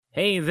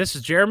Hey, this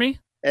is Jeremy.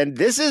 And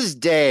this is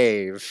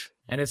Dave.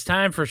 And it's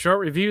time for short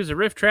reviews of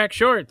Riff Track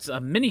Shorts,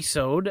 a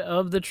mini-sode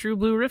of the True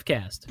Blue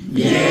Riffcast.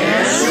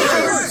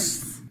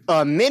 Yes!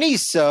 A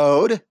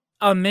mini-sode?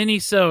 A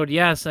mini-sode,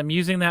 yes. I'm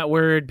using that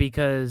word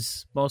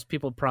because most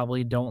people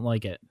probably don't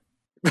like it.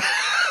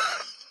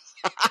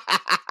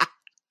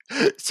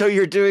 So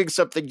you're doing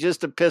something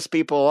just to piss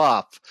people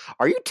off.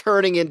 Are you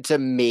turning into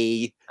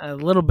me? A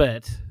little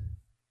bit.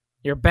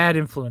 You're a bad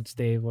influence,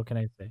 Dave. What can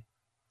I say?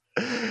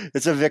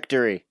 It's a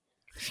victory.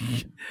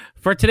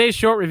 For today's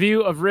short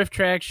review of Riff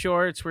Track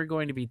Shorts, we're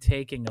going to be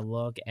taking a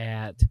look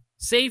at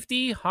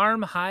Safety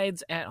Harm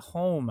Hides at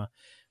Home.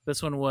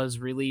 This one was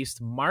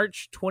released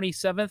March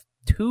 27th,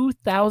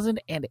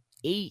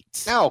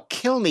 2008. Oh,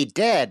 kill me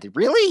dead.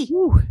 Really?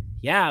 Whew.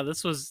 Yeah,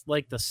 this was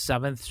like the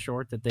 7th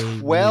short that they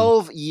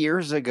 12 made.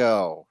 years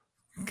ago.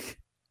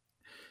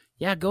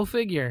 Yeah, go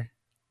figure.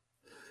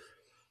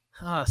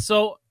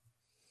 So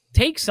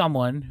take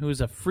someone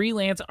who's a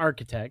freelance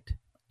architect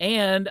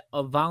and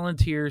a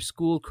volunteer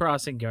school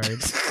crossing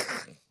guard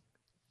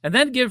and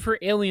then give her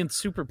alien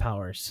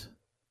superpowers.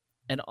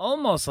 And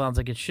almost sounds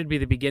like it should be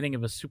the beginning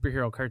of a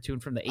superhero cartoon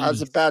from the 80s. I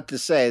was about to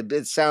say,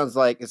 it sounds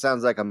like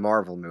a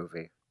Marvel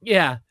movie.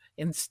 Yeah.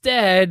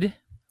 Instead,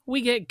 we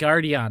get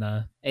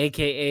Guardiana,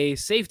 a.k.a.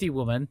 Safety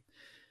Woman,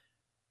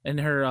 in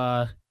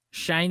her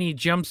shiny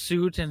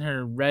jumpsuit and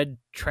her red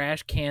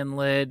trash can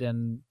lid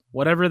and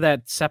whatever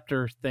that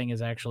scepter thing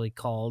is actually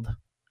called.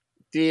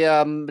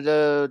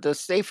 The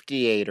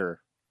safety-ator.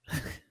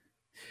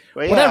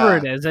 Well, whatever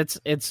it is,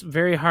 it's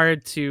very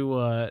hard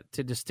to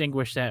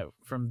distinguish that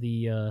from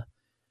the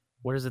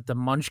what is it, the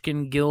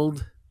Munchkin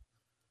Guild?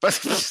 I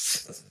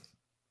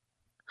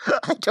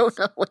don't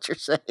know what you're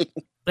saying.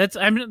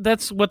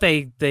 That's what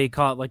they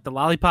call it, like the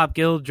Lollipop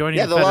Guild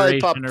joining the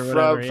Lollipop Federation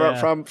or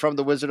whatever. From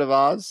the Wizard of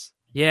Oz.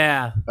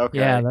 Yeah. Okay.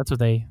 Yeah, that's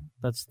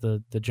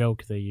the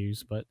joke they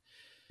use, but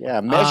yeah,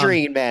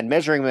 Measuring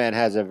Man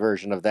has a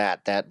version of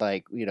that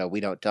we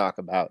don't talk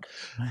about.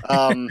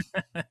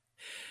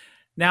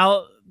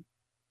 Now,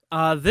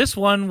 this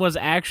one was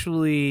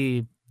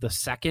actually the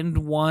second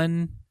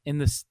one in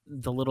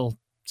the little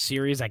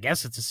series. I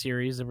guess it's a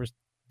series. There was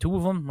 2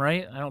 of them,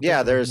 right? I don't.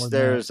 Yeah, there's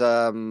this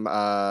one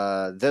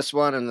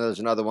and there's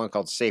another one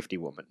called Safety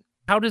Woman.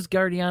 How does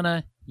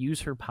Guardiana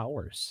use her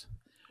powers?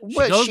 She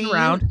goes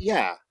around,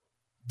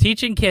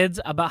 teaching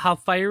kids about how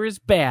fire is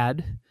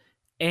bad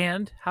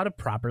and how to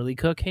properly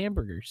cook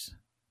hamburgers.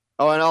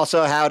 Oh, and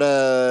also how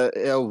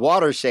to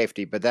water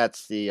safety, but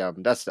that's the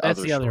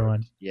other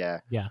one.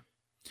 Yeah.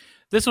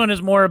 This one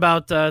is more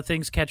about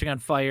things catching on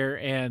fire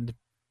and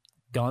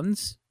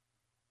guns.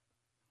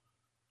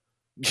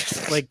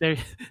 Like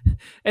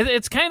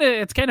it's kind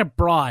of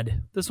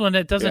broad. This one,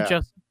 it doesn't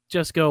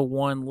just go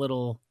one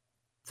little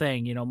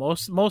thing. You know,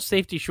 most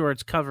safety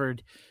shorts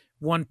covered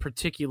one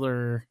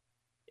particular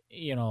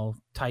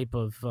type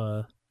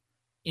of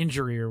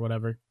injury or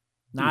whatever.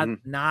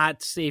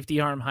 Not Safety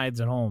Harm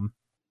Hides at Home.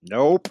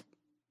 Nope.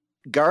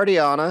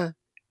 Guardiana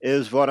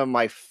is one of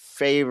my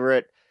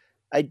favorite.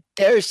 I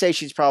dare say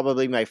she's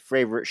probably my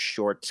favorite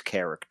shorts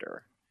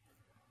character.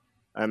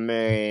 I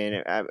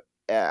mean, I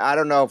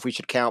don't know if we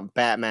should count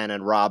Batman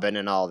and Robin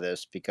and all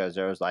this because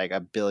there was like a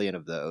billion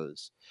of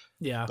those.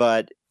 Yeah.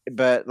 But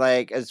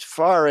like as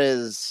far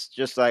as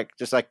just like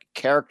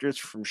characters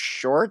from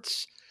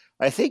shorts,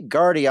 I think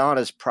Guardiana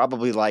is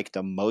probably like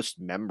the most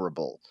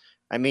memorable.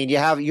 I mean,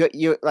 I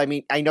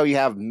know you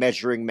have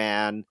Measuring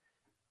Man,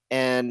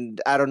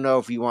 and I don't know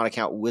if you want to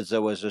count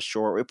Wizzo as a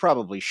short. We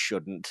probably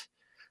shouldn't.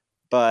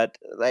 But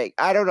like,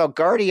 I don't know,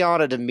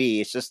 Guardiana to me,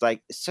 it's just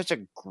like it's such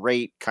a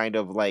great kind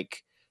of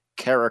like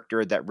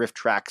character that Riff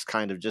Tracks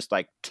kind of just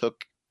like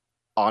took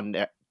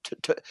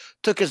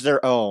as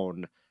their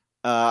own.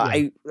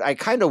 I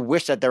kind of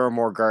wish that there were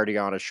more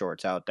Guardiana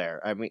shorts out there.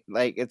 I mean,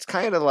 like it's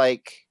kind of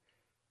like,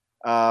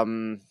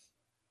 when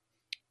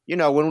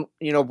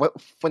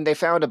they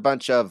found a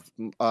bunch of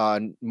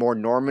more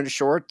Norman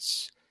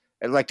shorts,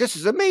 and like this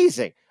is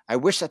amazing. I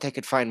wish that they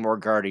could find more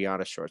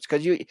Guardiana shorts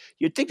because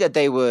you'd think that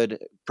they would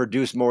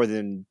produce more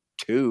than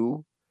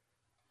 2.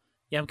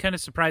 Yeah, I'm kind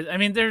of surprised. I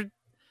mean, there's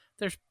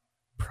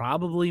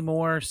probably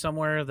more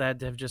somewhere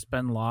that have just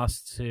been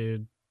lost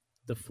to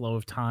the flow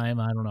of time.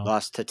 I don't know.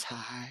 Lost to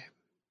time.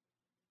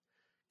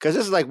 Because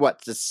this is like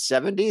what, the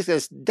 70s?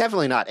 It's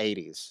definitely not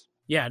 80s.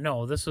 Yeah,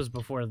 no, this was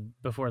before the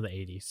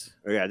 80s.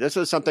 Yeah, this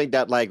was something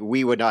that like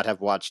we would not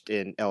have watched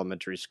in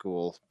elementary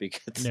school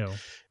because no,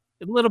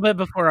 a little bit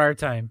before our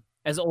time.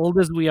 As old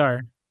as we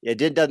are. It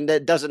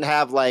doesn't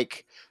have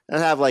like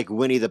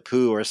Winnie the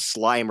Pooh or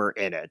Slimer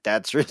in it.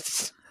 That's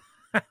just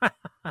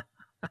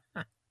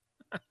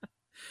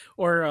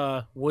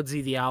or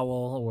Woodsy the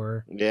Owl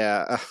or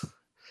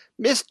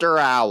Mr.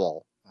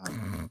 Owl.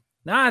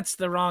 No, it's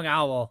the wrong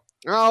owl.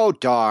 Oh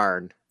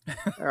darn.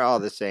 They're all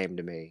the same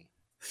to me.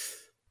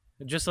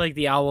 Just like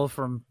the owl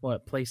from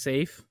Play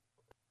Safe?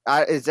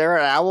 Is there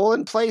an owl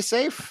in Play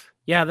Safe?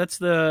 Yeah, that's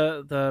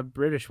the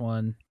British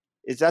one.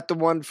 Is that the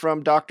one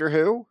from Doctor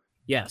Who?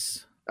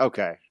 Yes.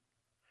 Okay.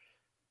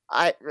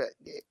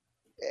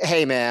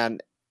 Hey man,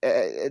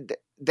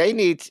 they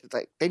need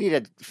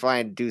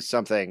to do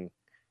something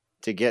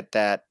to get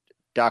that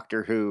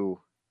Doctor Who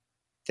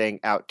thing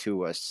out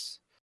to us.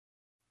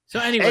 So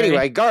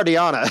anyway,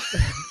 Guardiana.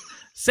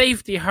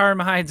 Safety Harm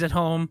hides at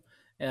home,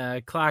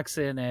 clocks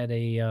in at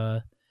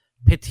a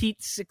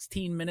petite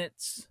 16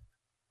 minutes,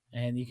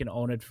 and you can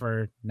own it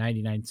for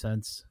 99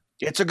 cents.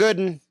 It's a good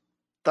one.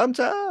 Thumbs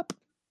up.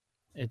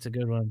 It's a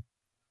good one.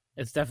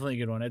 It's definitely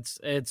a good one.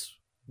 It's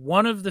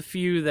one of the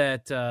few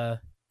that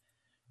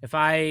if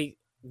I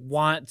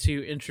want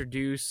to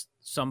introduce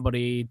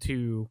somebody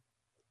to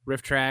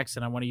Riff Tracks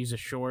and I want to use a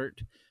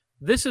short,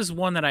 this is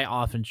one that I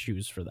often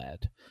choose for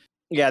that.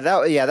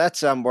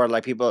 That's where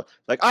like people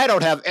like, I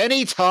don't have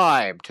any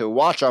time to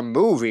watch a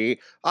movie.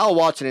 I'll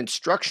watch an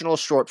instructional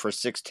short for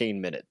 16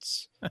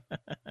 minutes.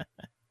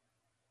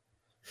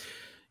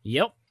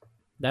 Yep.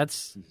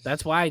 That's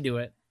why I do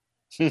it.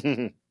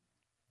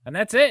 And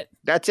that's it.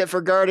 That's it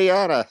for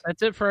Guardiana.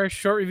 That's it for our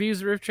short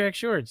reviews of Riff Track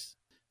shorts.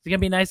 It's going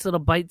to be nice little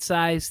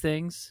bite-sized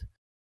things.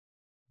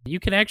 You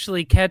can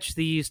actually catch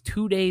these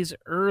 2 days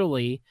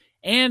early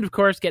and, of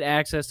course, get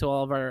access to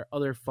all of our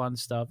other fun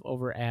stuff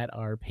over at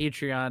our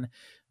Patreon,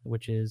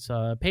 which is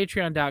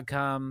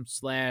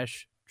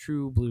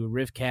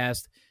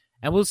patreon.com/TrueBlueRiffcast.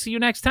 And we'll see you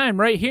next time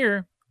right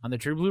here on the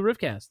True Blue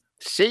Riffcast.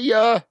 See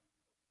ya!